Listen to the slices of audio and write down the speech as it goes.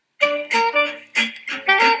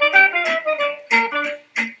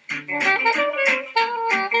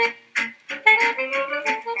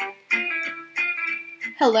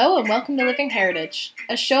Hello and welcome to Living Heritage,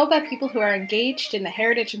 a show about people who are engaged in the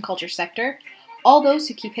heritage and culture sector, all those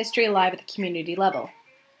who keep history alive at the community level.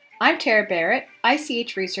 I'm Tara Barrett,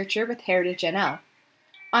 ICH researcher with Heritage NL.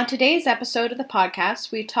 On today's episode of the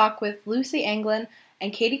podcast, we talk with Lucy Anglin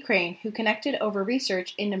and Katie Crane, who connected over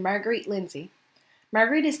research into Marguerite Lindsay.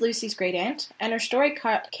 Marguerite is Lucy's great aunt, and her story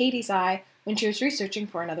caught Katie's eye when she was researching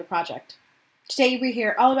for another project. Today we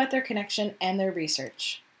hear all about their connection and their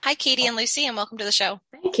research. Hi, Katie and Lucy, and welcome to the show.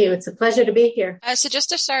 Thank you. It's a pleasure to be here. So just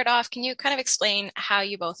to start off, can you kind of explain how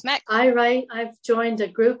you both met? I've joined a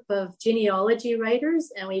group of genealogy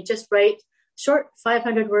writers, and we just write short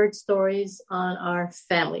 500-word stories on our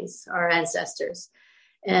families, our ancestors.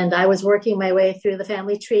 And I was working my way through the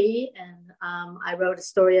family tree, and I wrote a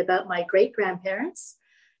story about my great-grandparents.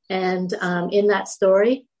 And in that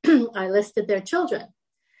story, I listed their children.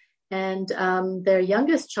 And their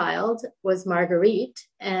youngest child was Marguerite.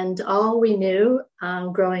 And all we knew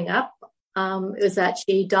growing up was that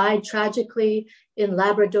she died tragically in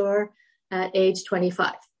Labrador at age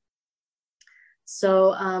 25.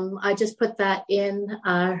 So I just put that in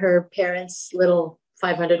her parents' little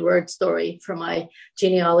 500-word story for my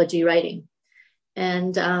genealogy writing.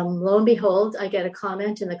 And lo and behold, I get a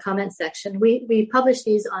comment in the comment section. We publish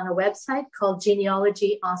these on a website called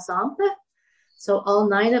Genealogy Ensemble. So all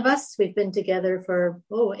 9 of us, we've been together for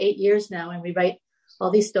 8 years now, and we write all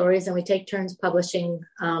these stories, and we take turns publishing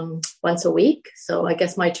once a week. So I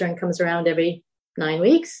guess my turn comes around every 9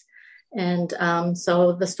 weeks. And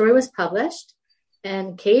so the story was published,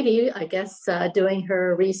 and Katie, I guess, doing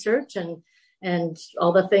her research and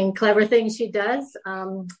all the clever things she does,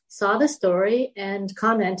 saw the story and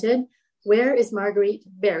commented, "Where is Marguerite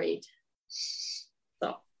buried?"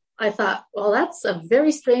 I thought, well, that's a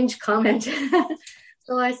very strange comment.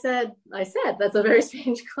 So I said, that's a very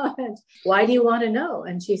strange comment. Why do you want to know?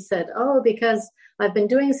 And she said, because I've been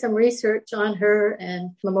doing some research on her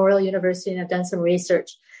and Memorial University, and I've done some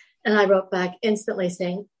research. And I wrote back instantly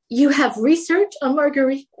saying, "You have research on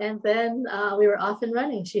Marguerite?" And then we were off and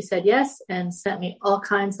running. She said yes, and sent me all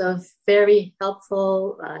kinds of very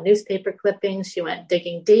helpful newspaper clippings. She went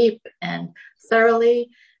digging deep and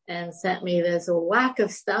thoroughly, and sent me this whack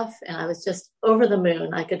of stuff, and I was just over the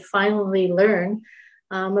moon. I could finally learn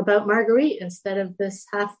about Marguerite instead of this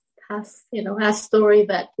half story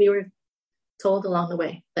that we were told along the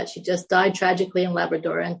way, that she just died tragically in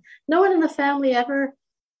Labrador. And no one in the family ever,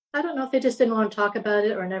 I don't know if they just didn't want to talk about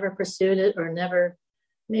it or never pursued it or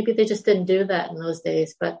maybe they just didn't do that in those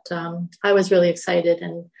days. But I was really excited,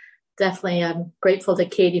 and definitely I'm grateful to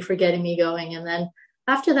Katie for getting me going. And then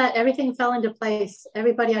after that, everything fell into place.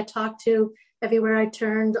 Everybody I talked to, everywhere I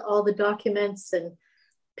turned, all the documents and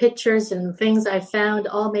pictures and things I found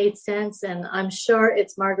all made sense. And I'm sure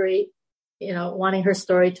it's Marguerite, wanting her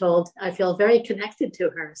story told. I feel very connected to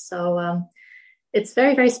her. So it's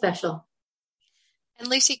very, very special. And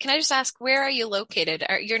Lucy, can I just ask, where are you located?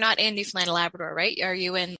 You're not in Newfoundland and Labrador, right? Are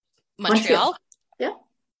you in Montreal? Yeah.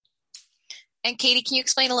 And Katie, can you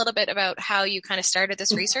explain a little bit about how you kind of started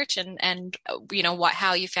this research and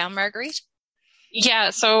how you found Marguerite?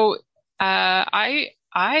 Yeah, so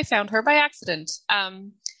I found her by accident.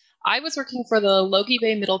 I was working for the Logie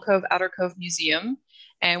Bay Middle Cove Outer Cove Museum,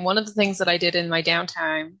 and one of the things that I did in my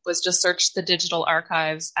downtime was just search the digital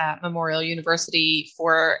archives at Memorial University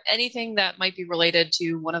for anything that might be related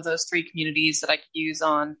to one of those 3 communities that I could use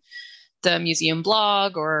on the museum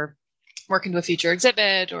blog or work into a future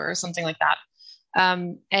exhibit or something like that.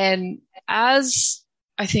 And as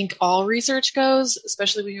I think all research goes,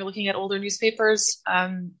 especially when you're looking at older newspapers,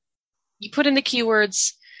 you put in the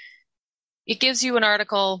keywords, it gives you an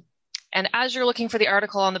article, and as you're looking for the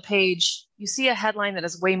article on the page, you see a headline that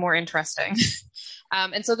is way more interesting.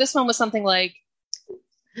 And so this one was something like,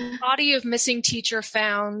 "Body of missing teacher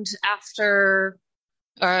found after,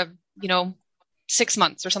 6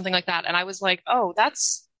 months," or something like that. And I was like, oh,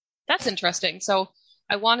 that's interesting. So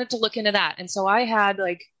I wanted to look into that. And so I had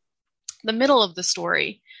the middle of the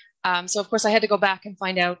story. So of course I had to go back and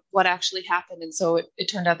find out what actually happened. And so it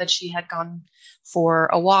turned out that she had gone for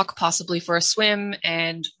a walk, possibly for a swim,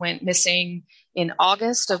 and went missing in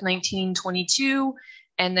August of 1922.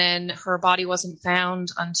 And then her body wasn't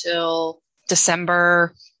found until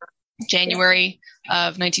January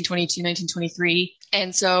of 1922, 1923.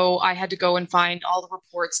 And so I had to go and find all the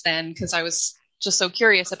reports then, because I was just so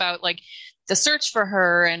curious about the search for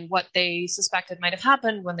her and what they suspected might have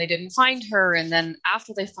happened when they didn't find her. And then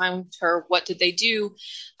after they found her, what did they do?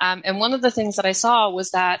 And one of the things that I saw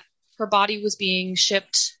was that her body was being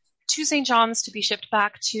shipped to St. John's to be shipped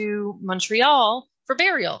back to Montreal for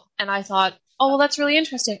burial. And I thought, oh, well, that's really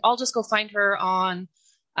interesting. I'll just go find her on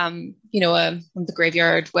one of the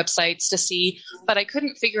graveyard websites to see, but I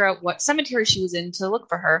couldn't figure out what cemetery she was in to look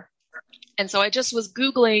for her. And so I just was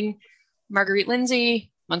Googling Marguerite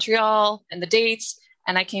Lindsay, Montreal, and the dates.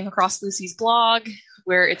 And I came across Lucy's blog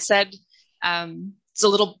where it said, it's a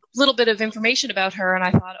little bit of information about her. And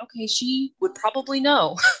I thought, okay, she would probably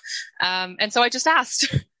know. And so I just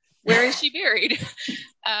asked, where is she buried?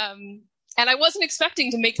 And I wasn't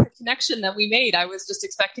expecting to make the connection that we made. I was just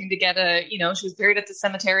expecting to get she was buried at the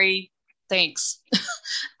cemetery. Thanks.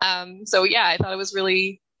 So yeah, I thought it was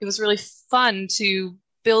really fun to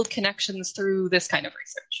build connections through this kind of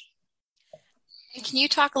research. Can you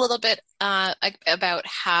talk a little bit about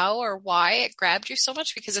how or why it grabbed you so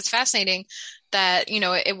much? Because it's fascinating that,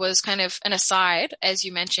 it was kind of an aside, as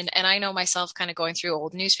you mentioned, and I know myself kind of going through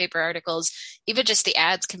old newspaper articles, even just the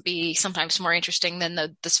ads can be sometimes more interesting than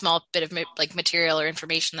the small bit of material or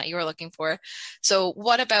information that you were looking for. So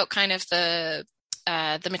what about kind of the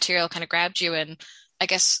material kind of grabbed you? And I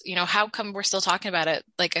guess, how come we're still talking about it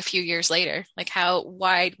like a few years later? Like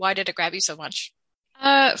why did it grab you so much?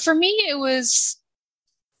 For me, it was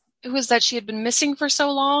that she had been missing for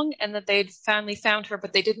so long and that they'd finally found her,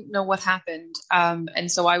 but they didn't know what happened.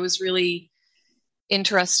 And so I was really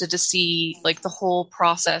interested to see like the whole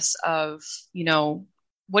process of,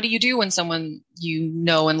 what do you do when someone you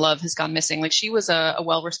know and love has gone missing? Like she was a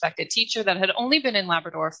well-respected teacher that had only been in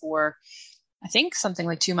Labrador for, I think, something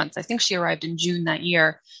like 2 months. I think she arrived in June that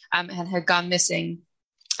year, and had gone missing.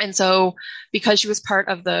 And so because she was part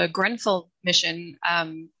of the Grenfell mission,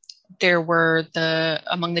 there were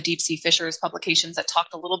among the deep sea fishers publications that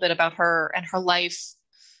talked a little bit about her and her life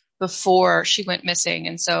before she went missing.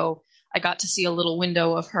 And so I got to see a little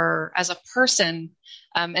window of her as a person.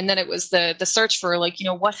 And then it was the search for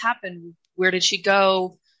what happened? Where did she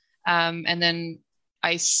go? And then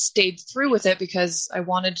I stayed through with it because I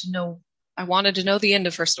wanted to know the end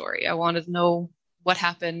of her story. I wanted to know what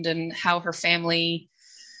happened and how her family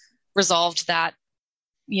resolved that,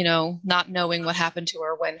 not knowing what happened to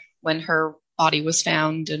her when her body was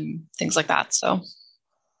found and things like that. So.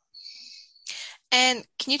 And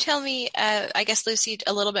can you tell me, I guess, Lucy,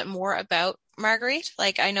 a little bit more about Marguerite?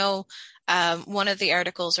 Like I know one of the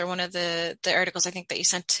articles or one of the articles I think that you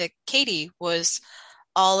sent to Katie was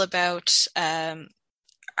all about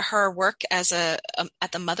her work as at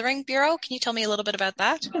the Mothering Bureau. Can you tell me a little bit about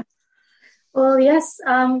that? Well, yes.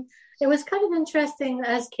 It was kind of interesting,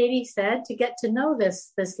 as Katie said, to get to know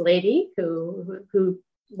this lady who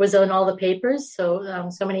was on all the papers so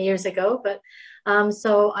many years ago. But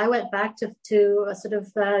so I went back to sort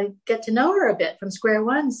of get to know her a bit from square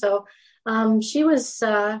one. So she was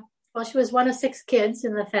one of 6 kids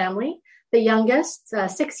in the family, the youngest,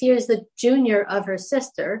 6 years the junior of her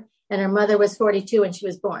sister, and her mother was 42 when she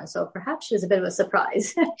was born. So perhaps she was a bit of a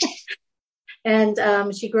surprise.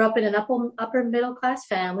 And she grew up in an upper middle class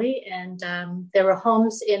family, and there were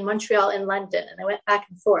homes in Montreal and London, and they went back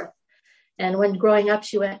and forth. And when growing up,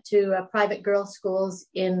 she went to private girls' schools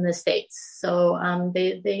in the States. So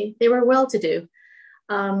they were well-to-do.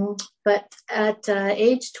 But at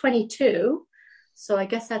age 22, so I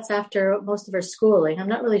guess that's after most of her schooling. I'm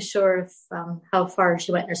not really sure if how far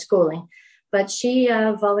she went in her schooling, but she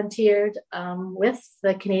volunteered with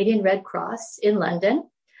the Canadian Red Cross in London.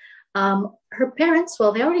 Her parents,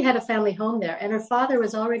 well, they already had a family home there, and her father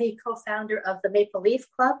was already co-founder of the Maple Leaf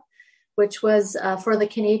Club, which was for the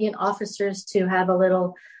Canadian officers to have a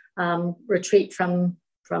little retreat from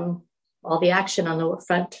all the action on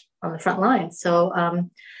the front line. So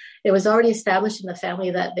it was already established in the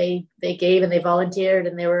family that they gave and they volunteered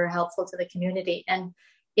and they were helpful to the community. And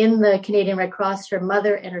in the Canadian Red Cross, her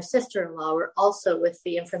mother and her sister-in-law were also with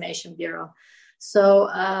the Information Bureau. So,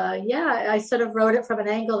 I sort of wrote it from an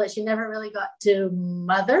angle that she never really got to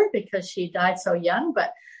mother because she died so young,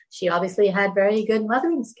 but she obviously had very good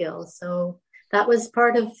mothering skills. So that was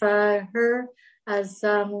part of her as, it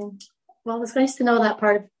was nice to know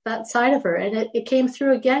that side of her. And it came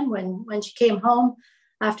through again when she came home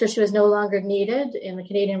after she was no longer needed in the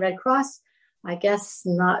Canadian Red Cross. I guess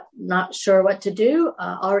not sure what to do,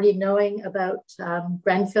 already knowing about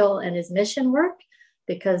Grenfell and his mission work,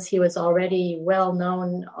 because he was already well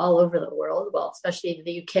known all over the world, well, especially in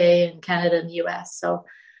the UK and Canada and the US. So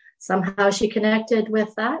somehow she connected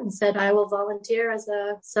with that and said, I will volunteer as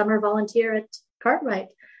a summer volunteer at Cartwright.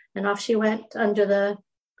 And off she went under the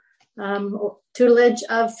tutelage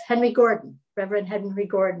of Henry Gordon. Reverend Henry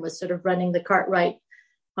Gordon was sort of running the Cartwright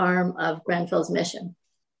arm of Grenfell's mission.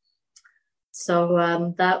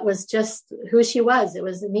 So that was just who she was. It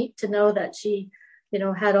was neat to know that she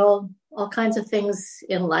had all kinds of things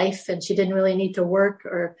in life, and she didn't really need to work,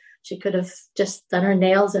 or she could have just done her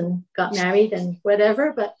nails and got married and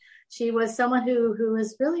whatever. But she was someone who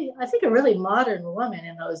was really, I think, a really modern woman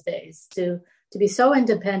in those days, to be so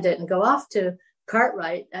independent and go off to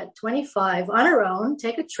Cartwright at 25 on her own,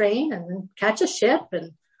 take a train and catch a ship,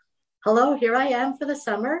 and hello, here I am for the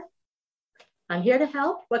summer. I'm here to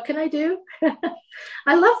help. What can I do?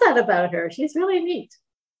 I love that about her. She's really neat.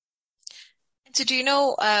 So do you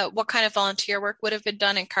know what kind of volunteer work would have been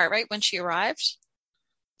done in Cartwright when she arrived?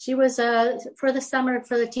 She was for the summer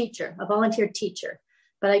for the teacher, a volunteer teacher.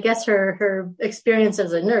 But I guess her experience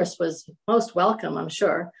as a nurse was most welcome, I'm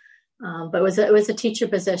sure. But it was a teacher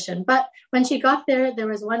position. But when she got there, there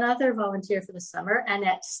was one other volunteer for the summer,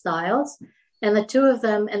 Annette Stiles, and the two of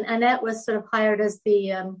them. And Annette was sort of hired as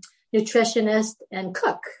the nutritionist and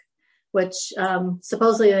cook, which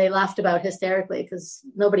supposedly they laughed about hysterically because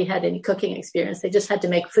nobody had any cooking experience. They just had to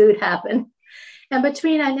make food happen. And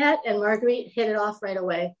between Annette and Marguerite, hit it off right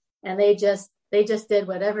away. And they just did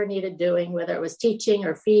whatever needed doing, whether it was teaching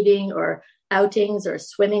or feeding or outings or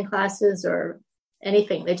swimming classes or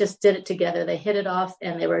anything. They just did it together. They hit it off,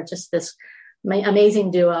 and they were just this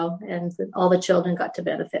amazing duo, and all the children got to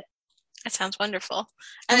benefit. That sounds wonderful.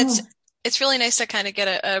 And it's really nice to kind of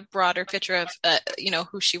get a broader picture of,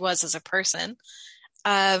 who she was as a person.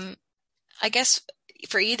 I guess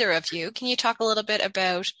for either of you, can you talk a little bit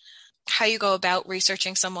about how you go about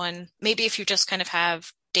researching someone? Maybe if you just kind of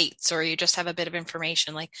have dates or you just have a bit of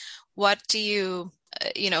information, like what do you,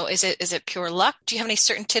 is it pure luck? Do you have any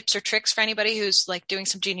certain tips or tricks for anybody who's like doing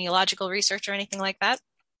some genealogical research or anything like that?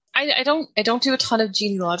 I don't do a ton of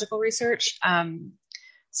genealogical research.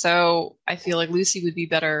 So I feel like Lucy would be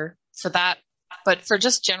better for that, but for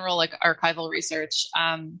just general like archival research,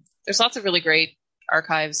 there's lots of really great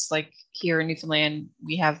archives. Like here in Newfoundland,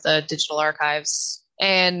 we have the digital archives,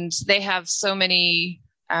 and they have so many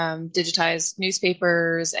digitized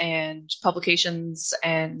newspapers and publications.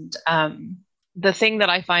 And the thing that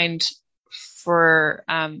I find for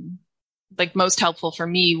like most helpful for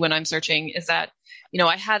me when I'm searching is that,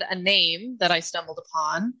 I had a name that I stumbled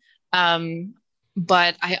upon,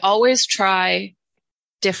 but I always try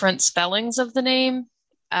different spellings of the name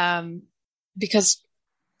because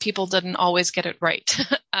people didn't always get it right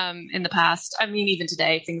in the past. I mean, even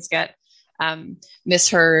today, things get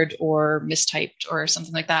misheard or mistyped or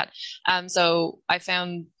something like that. So I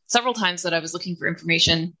found several times that I was looking for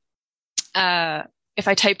information. If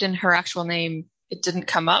I typed in her actual name, it didn't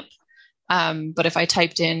come up. But if I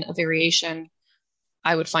typed in a variation,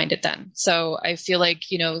 I would find it then. So I feel like,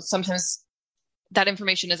 sometimes that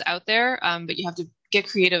information is out there, but you have to get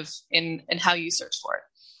creative in how you search for it.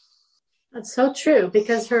 That's so true,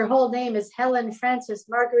 because her whole name is Helen Frances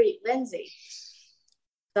Marguerite Lindsay.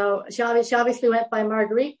 So she obviously went by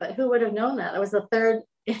Marguerite, but who would have known that? That was the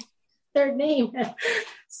third name.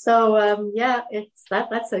 So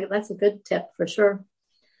that's a good tip for sure.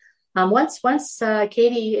 Once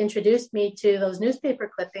Katie introduced me to those newspaper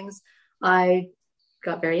clippings, I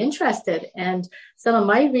got very interested, and some of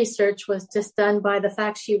my research was just done by the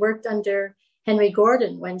fact she worked under Henry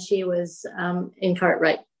Gordon when she was in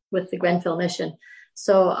Cartwright with the Grenfell Mission.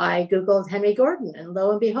 So I Googled Henry Gordon, and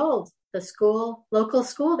lo and behold, the local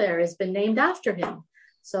school there has been named after him.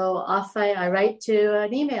 So off I write to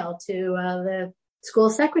an email to the school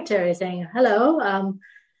secretary saying, hello,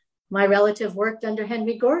 my relative worked under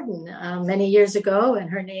Henry Gordon many years ago, and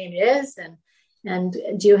her name is, and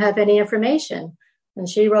do you have any information? And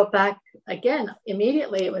she wrote back again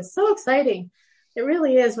immediately. It was so exciting. It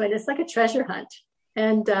really is, when it's like a treasure hunt.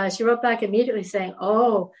 And she wrote back immediately saying,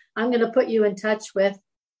 oh, I'm going to put you in touch with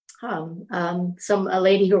a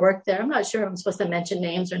lady who worked there. I'm not sure if I'm supposed to mention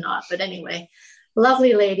names or not, but anyway,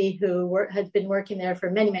 lovely lady who had been working there for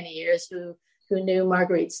many, many years, who knew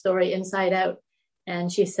Marguerite's story inside out. And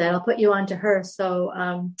she said, I'll put you on to her. So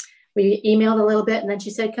we emailed a little bit, and then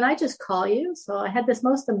she said, can I just call you? So I had this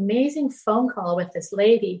most amazing phone call with this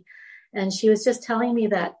lady. And she was just telling me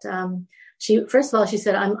that first of all, she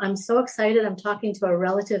said, I'm so excited. I'm talking to a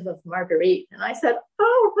relative of Marguerite. And I said,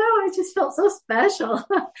 oh, wow, I just felt so special.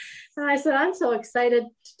 And I said, I'm so excited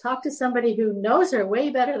to talk to somebody who knows her way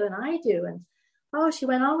better than I do. And she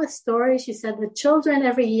went on with stories. She said the children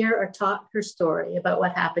every year are taught her story about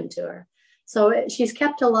what happened to her. So she's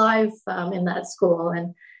kept alive in that school,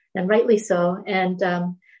 and rightly so. And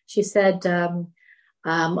she said,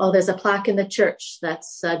 there's a plaque in the church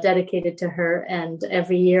that's dedicated to her. And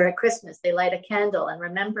every year at Christmas, they light a candle and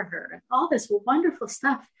remember her, and all this wonderful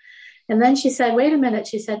stuff. And then she said, wait a minute.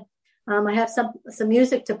 She said, I have some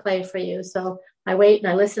music to play for you. So I wait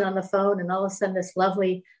and I listen on the phone, and all of a sudden this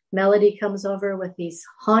lovely melody comes over with these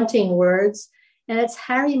haunting words. And it's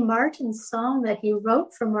Harry Martin's song that he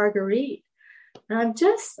wrote for Marguerite. And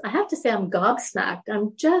I have to say, I'm gobsmacked.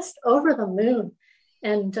 I'm just over the moon.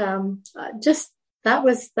 And that just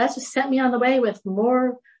sent me on the way with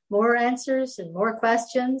more answers and more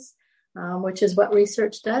questions, which is what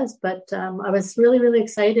research does. But I was really, really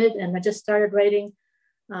excited, and I just started writing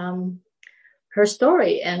her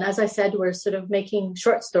story. And as I said, we're sort of making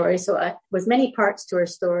short stories. So it was many parts to her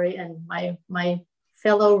story, and my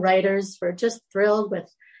fellow writers were just thrilled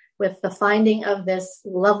with the finding of this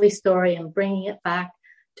lovely story and bringing it back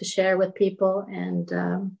to share with people. And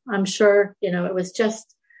I'm sure, it was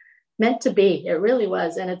just meant to be. It really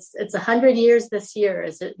was. And it's 100 years this year,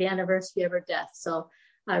 is the anniversary of her death. So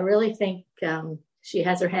I really think she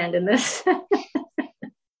has her hand in this.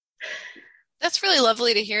 That's really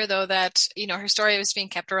lovely to hear, though, that, her story was being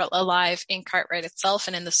kept alive in Cartwright itself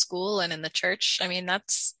and in the school and in the church. I mean,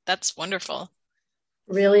 that's wonderful.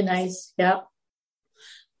 Really nice. Yeah.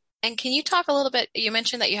 And can you talk a little bit, you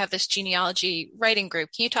mentioned that you have this genealogy writing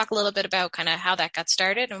group. Can you talk a little bit about kind of how that got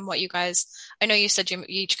started and what you guys, I know you said you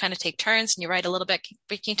each kind of take turns and you write a little bit,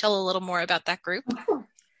 but can you tell a little more about that group?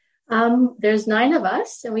 There's 9 of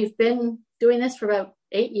us, and we've been doing this for about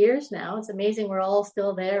 8 years now. It's amazing. We're all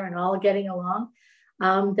still there and all getting along.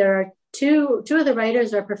 There are two of the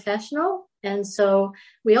writers are professional. And so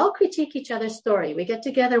we all critique each other's story. We get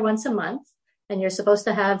together once a month, and you're supposed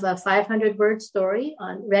to have a 500-word story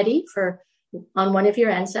ready on one of your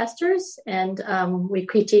ancestors. And we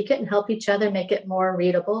critique it and help each other make it more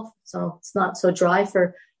readable, so it's not so dry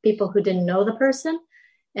for people who didn't know the person.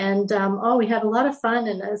 And we have a lot of fun.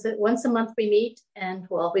 And once a month we meet, and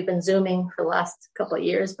We've been Zooming for the last couple of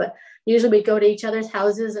years, but usually we go to each other's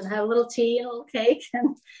houses and have a little tea and a little cake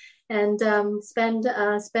and spend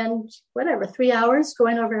 3 hours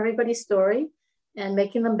going over everybody's story and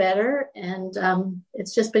making them better. And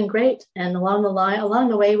it's just been great. And along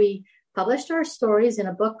the way, we published our stories in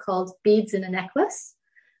a book called Beads in a Necklace,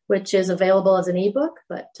 which is available as an ebook,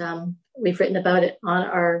 but we've written about it on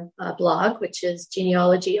our blog, which is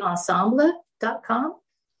genealogiensemble.com.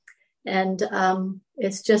 And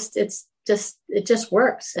it just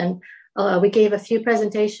works. And we gave a few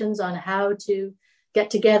presentations on how to get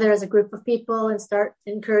together as a group of people and start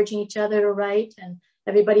encouraging each other to write. And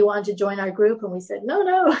everybody wanted to join our group, and we said,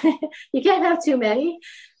 no, you can't have too many.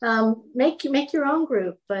 Make your own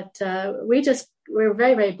group. But we're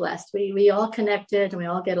very, very blessed. We all connected and we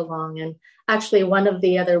all get along. And actually, one of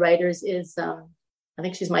the other writers is, I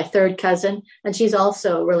think she's my third cousin, and she's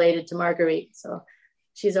also related to Marguerite. So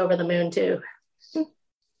she's over the moon too.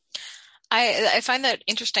 I find that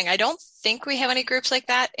interesting. I don't think we have any groups like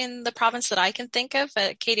that in the province that I can think of.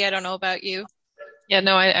 Katie, I don't know about you. Yeah,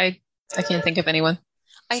 no, I can't think of anyone.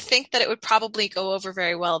 I think that it would probably go over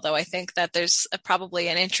very well, though. I think that there's probably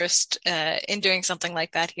an interest in doing something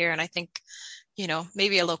like that here. And I think,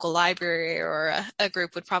 maybe a local library or a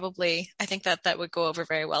group would probably, I think that would go over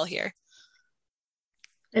very well here.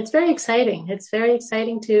 It's very exciting. It's very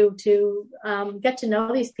exciting to get to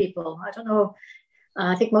know these people. I don't know.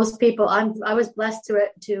 I think most people, I was blessed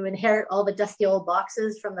to inherit all the dusty old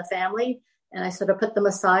boxes from the family. And I sort of put them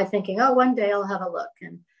aside thinking, one day I'll have a look.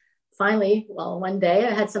 And finally, one day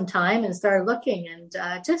I had some time and started looking, and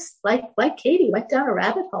just like Katie, went down a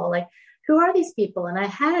rabbit hole. Like, who are these people? And I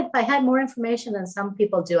had more information than some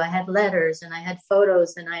people do. I had letters and I had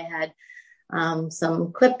photos and I had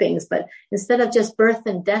some clippings, but instead of just birth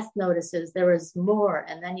and death notices, there was more.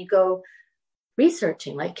 And then you go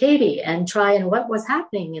researching like Katie and try and what was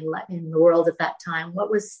happening in the world at that time. What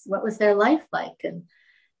was their life like? And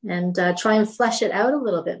try and flesh it out a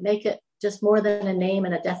little bit, make it just more than a name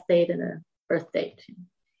and a death date and a birth date.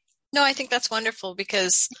 No, I think that's wonderful,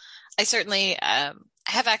 because I certainly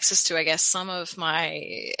have access to, I guess, some of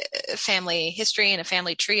my family history and a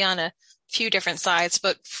family tree on a few different sides.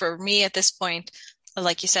 But for me at this point,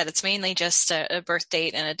 like you said, it's mainly just a birth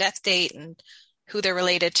date and a death date and who they're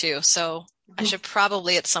related to. So I should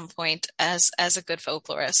probably at some point, as a good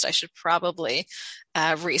folklorist, I should probably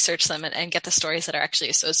research them and get the stories that are actually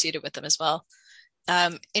associated with them as well.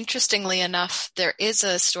 Interestingly enough, there is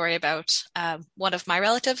a story about one of my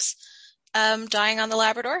relatives dying on the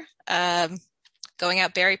Labrador, going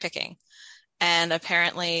out berry picking. And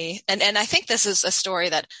apparently, and I think this is a story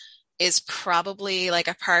that is probably like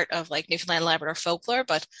a part of like Newfoundland Labrador folklore,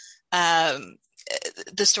 but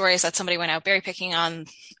the story is that somebody went out berry picking on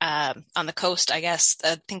the coast, I guess.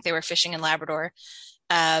 I think they were fishing in Labrador.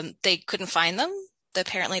 They couldn't find them.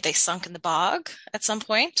 Apparently they sunk in the bog at some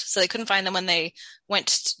point. So they couldn't find them when they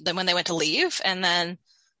went to leave. And then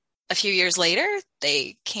a few years later,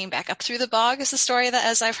 they came back up through the bog is the story that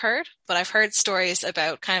as I've heard, but I've heard stories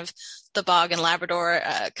about kind of the bog in Labrador,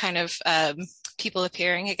 people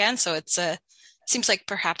appearing again. So it's seems like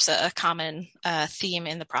perhaps a common theme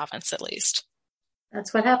in the province, at least.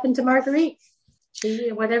 That's what happened to Marguerite.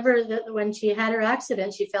 When she had her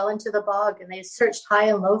accident, she fell into the bog, and they searched high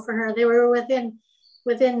and low for her. They were within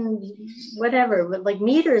whatever, like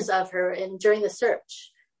meters of her during the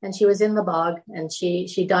search, and she was in the bog, and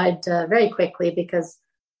she died very quickly because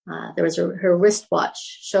there was her wristwatch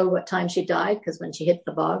showed what time she died, because when she hit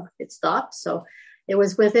the bog, it stopped. So it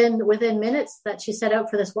was within minutes that she set out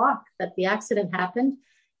for this walk that the accident happened.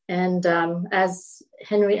 And as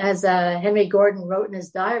Henry Gordon wrote in his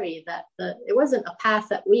diary, that it wasn't a path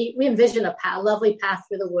that we envision a lovely path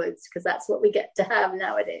through the woods, because that's what we get to have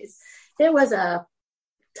nowadays. It was a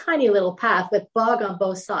tiny little path with bog on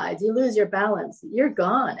both sides. You lose your balance, you're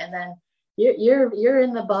gone, and then you're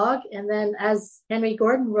in the bog. And then, as Henry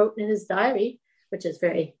Gordon wrote in his diary, which is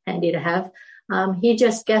very handy to have, he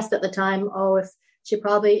just guessed at the time,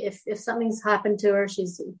 if something's happened to her,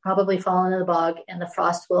 she's probably fallen in the bog, and the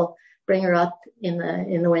frost will bring her up in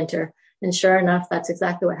the winter. And sure enough, that's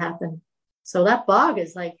exactly what happened. So that bog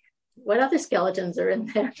is like, what other skeletons are in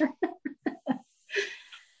there?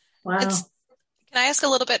 Wow. Can I ask a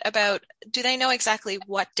little bit about, do they know exactly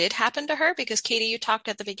what did happen to her? Because Katie, you talked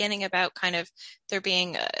at the beginning about kind of there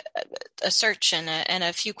being a search and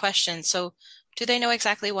a few questions. So do they know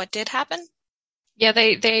exactly what did happen? Yeah,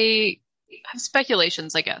 they have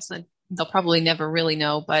speculations, I guess, and they'll probably never really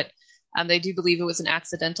know, but they do believe it was an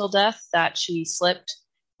accidental death, that she slipped,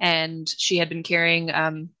 and she had been carrying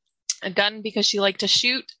a gun because she liked to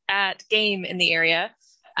shoot at game in the area.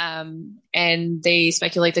 And they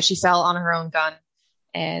speculate that she fell on her own gun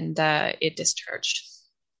and it discharged.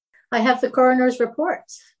 I have the coroner's report.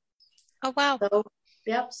 Oh, wow.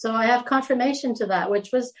 So I have confirmation to that,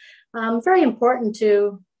 which was very important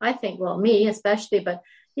to, I think, well, me especially, but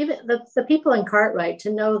even the people in Cartwright,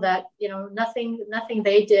 to know that, nothing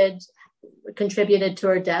they did contributed to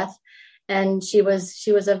her death. And she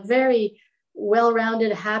was a very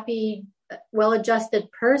well-rounded, happy, well-adjusted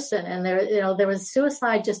person. And there was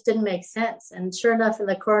suicide just didn't make sense. And sure enough, in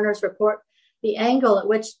the coroner's report, the angle at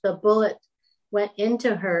which the bullet went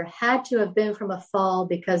into her had to have been from a fall,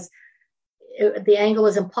 because the angle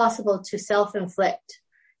was impossible to self-inflict.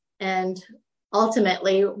 And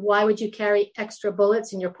ultimately, why would you carry extra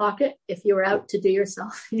bullets in your pocket if you were out to do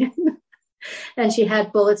yourself in? And she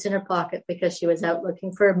had bullets in her pocket because she was out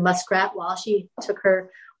looking for muskrat while she took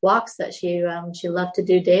her walks that she loved to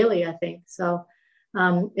do daily, I think. So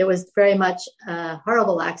it was very much a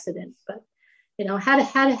horrible accident. But,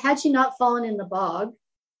 had she not fallen in the bog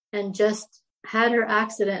and just had her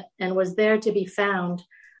accident and was there to be found,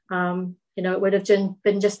 it would have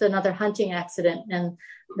been just another hunting accident, and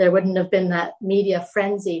there wouldn't have been that media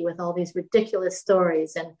frenzy with all these ridiculous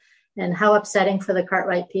stories, and how upsetting for the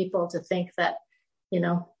Cartwright people to think that,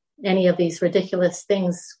 any of these ridiculous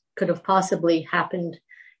things could have possibly happened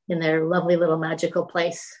in their lovely little magical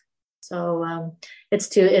place. So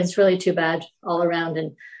it's really too bad all around.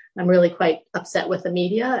 And I'm really quite upset with the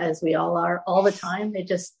media, as we all are all the time. They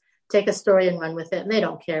just take a story and run with it, and they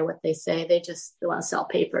don't care what they say. They want to sell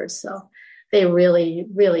papers. So they really,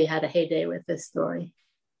 really had a heyday with this story.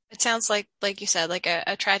 It sounds like you said, like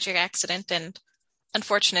a tragic accident, and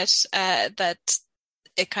unfortunate that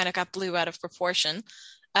it kind of got blew out of proportion.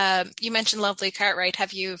 You mentioned lovely Cartwright.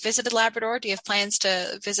 Have you visited Labrador? Do you have plans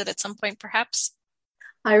to visit at some point, perhaps?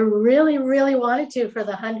 I really, really wanted to for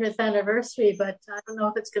the 100th anniversary, but I don't know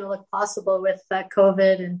if it's going to look possible with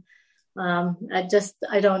COVID, and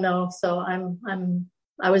I don't know. So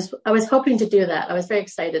I was hoping to do that. I was very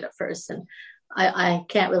excited at first, and I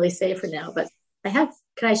can't really say for now, but can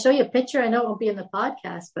I show you a picture? I know it won't be in the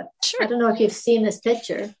podcast, but sure. I don't know if you've seen this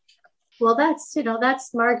picture. Well, that's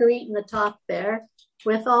Marguerite in the top there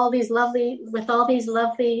with all these lovely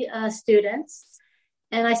students.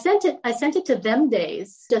 And I sent it to them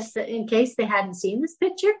days, just in case they hadn't seen this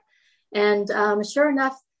picture. And sure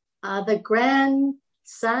enough, the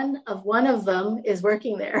grandson of one of them is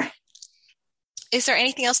working there. Is there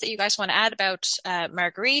anything else that you guys want to add about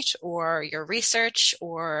Marguerite, or your research,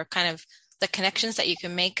 or kind of the connections that you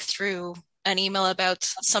can make through an email about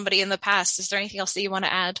somebody in the past? Is there anything else that you want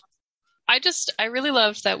to add? I really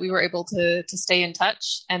loved that we were able to stay in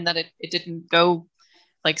touch, and that it didn't go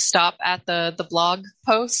stop at the blog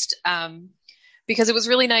post, because it was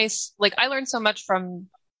really nice. I learned so much from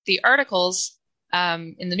the articles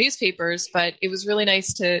in the newspapers, but it was really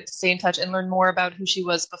nice to stay in touch and learn more about who she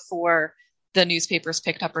was before the newspapers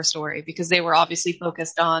picked up her story, because they were obviously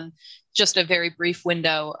focused on just a very brief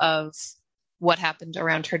window of what happened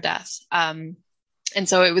around her death. And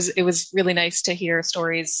so it was really nice to hear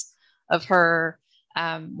stories of her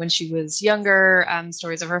when she was younger,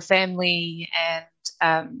 stories of her family,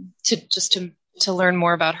 and to learn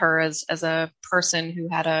more about her as a person who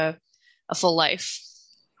had a full life.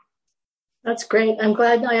 That's great. I'm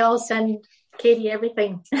glad. I'll send Katie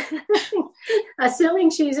everything, assuming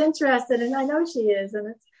she's interested, and I know she is.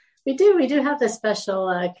 And we do have this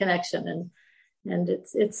special connection, and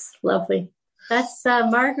it's lovely. That's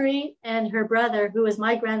Marguerite and her brother, who is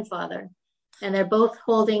my grandfather, and they're both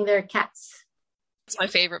holding their cats. It's my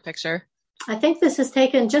favorite picture. I think this is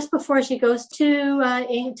taken just before she goes to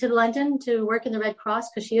London to work in the Red Cross,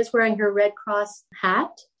 because she is wearing her Red Cross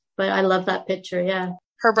hat. But I love that picture. Yeah.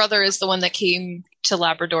 Her brother is the one that came to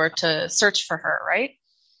Labrador to search for her, right?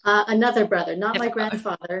 Another brother, not my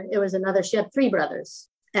grandfather. It was another. She had 3 brothers,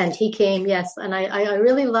 and he came. Yes, and I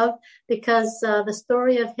really love, because the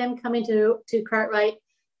story of him coming to Cartwright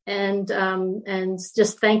and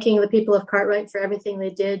just thanking the people of Cartwright for everything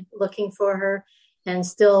they did, looking for her. And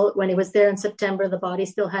still, when he was there in September, the body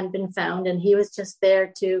still hadn't been found. And he was just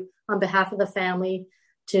there on behalf of the family,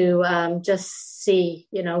 to just see,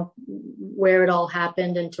 where it all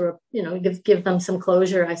happened, and to, give them some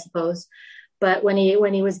closure, I suppose. But when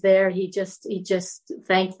he was there, he just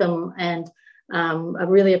thanked them, and I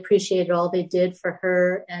really appreciated all they did for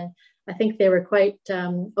her. And I think they were quite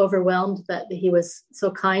overwhelmed that he was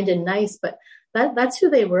so kind and nice, but that's who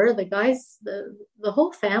they were. The guys, the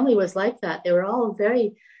whole family was like that. They were all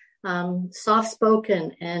very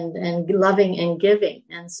soft-spoken and loving and giving.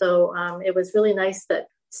 And so it was really nice that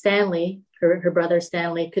Stanley, her brother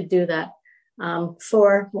Stanley, could do that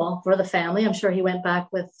for the family. I'm sure he went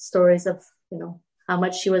back with stories of, how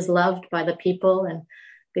much she was loved by the people, and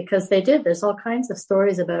because they did. There's all kinds of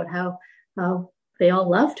stories about how they all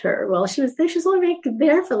loved her. Well, she was there. She was only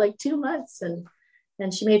there for like 2 months,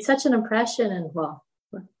 and she made such an impression. And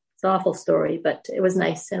it's an awful story, but it was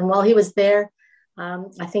nice. And while he was there,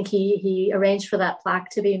 I think he arranged for that plaque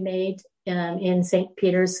to be made in St.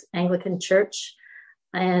 Peter's Anglican Church.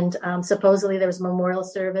 And supposedly there was a memorial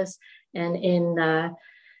service. And in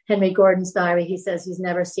Henry Gordon's diary, he says he's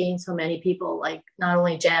never seen so many people, like, not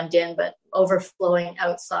only jammed in, but overflowing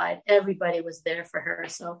outside. Everybody was there for her.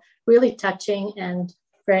 So really touching, and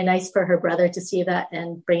very nice for her brother to see that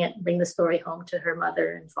and bring the story home to her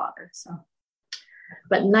mother and father. So,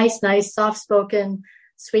 but nice, soft-spoken,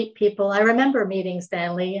 sweet people. I remember meeting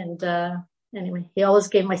Stanley, and anyway, he always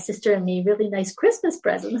gave my sister and me really nice Christmas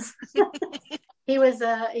presents. He was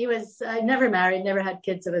never married, never had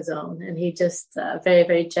kids of his own, and he just a very,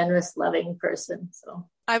 very generous, loving person. So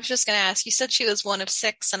I was just going to ask, you said she was one of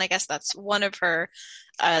 6, and I guess that's one of her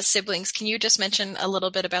siblings. Can you just mention a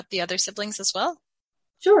little bit about the other siblings as well?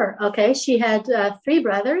 Sure. Okay. She had 3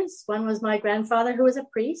 brothers. One was my grandfather, who was a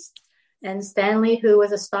priest, and Stanley, who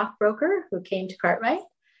was a stockbroker who came to Cartwright.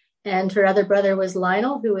 And her other brother was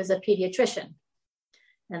Lionel, who was a pediatrician.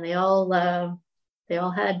 And they all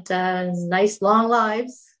had nice long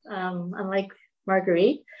lives, unlike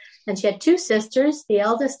Marguerite. And she had 2 sisters. The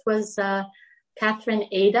eldest was Catherine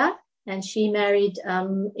Ada, and she married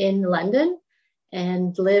in London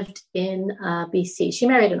and lived in BC. She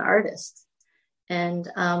married an artist, and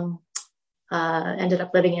ended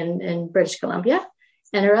up living in British Columbia.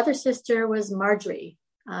 And her other sister was Marjorie,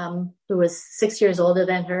 who was 6 years older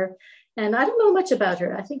than her. And I don't know much about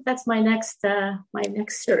her. I think that's my next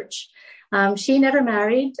search. She never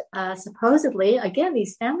married, supposedly. Again,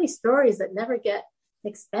 these family stories that never get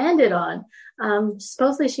expanded on.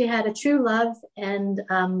 Supposedly she had a true love, and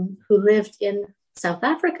who lived in South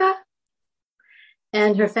Africa.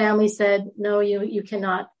 And her family said, no, you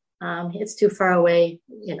cannot. It's too far away.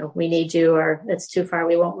 We need you, or it's too far.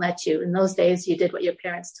 We won't let you. In those days, you did what your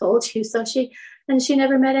parents told you. So she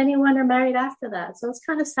never met anyone or married after that. So it's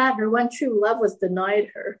kind of sad. Her one true love was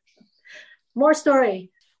denied her. More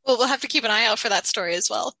story. Well, we'll have to keep an eye out for that story as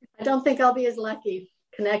well. I don't think I'll be as lucky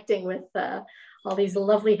connecting with all these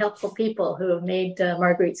lovely, helpful people who have made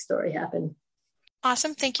Marguerite's story happen.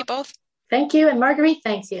 Awesome. Thank you both. Thank you. And Marguerite,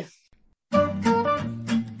 thanks you.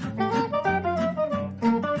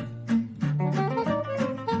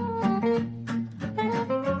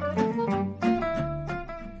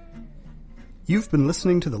 You've been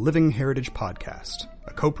listening to the Living Heritage Podcast,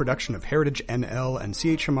 a co-production of Heritage NL and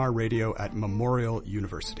CHMR Radio at Memorial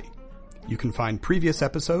University. You can find previous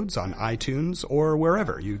episodes on iTunes or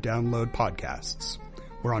wherever you download podcasts.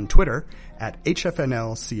 We're on Twitter at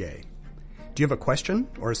HFNLCA. Do you have a question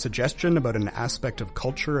or a suggestion about an aspect of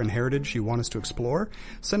culture and heritage you want us to explore?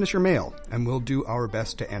 Send us your mail, and we'll do our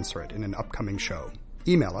best to answer it in an upcoming show.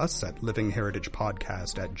 Email us at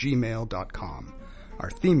livingheritagepodcast@gmail.com. Our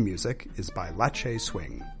theme music is by Lache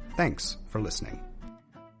Swing. Thanks for listening.